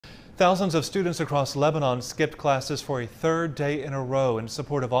Thousands of students across Lebanon skipped classes for a third day in a row in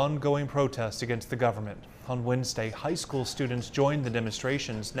support of ongoing protests against the government. On Wednesday, high school students joined the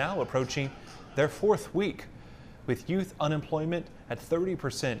demonstrations, now approaching their fourth week. With youth unemployment at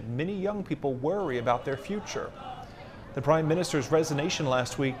 30%, many young people worry about their future. The Prime Minister's resignation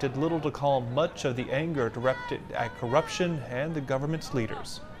last week did little to calm much of the anger directed at corruption and the government's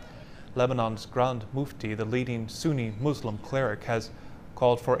leaders. Lebanon's Grand Mufti, the leading Sunni Muslim cleric, has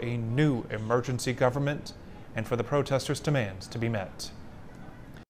called for a new emergency government and for the protesters' demands to be met.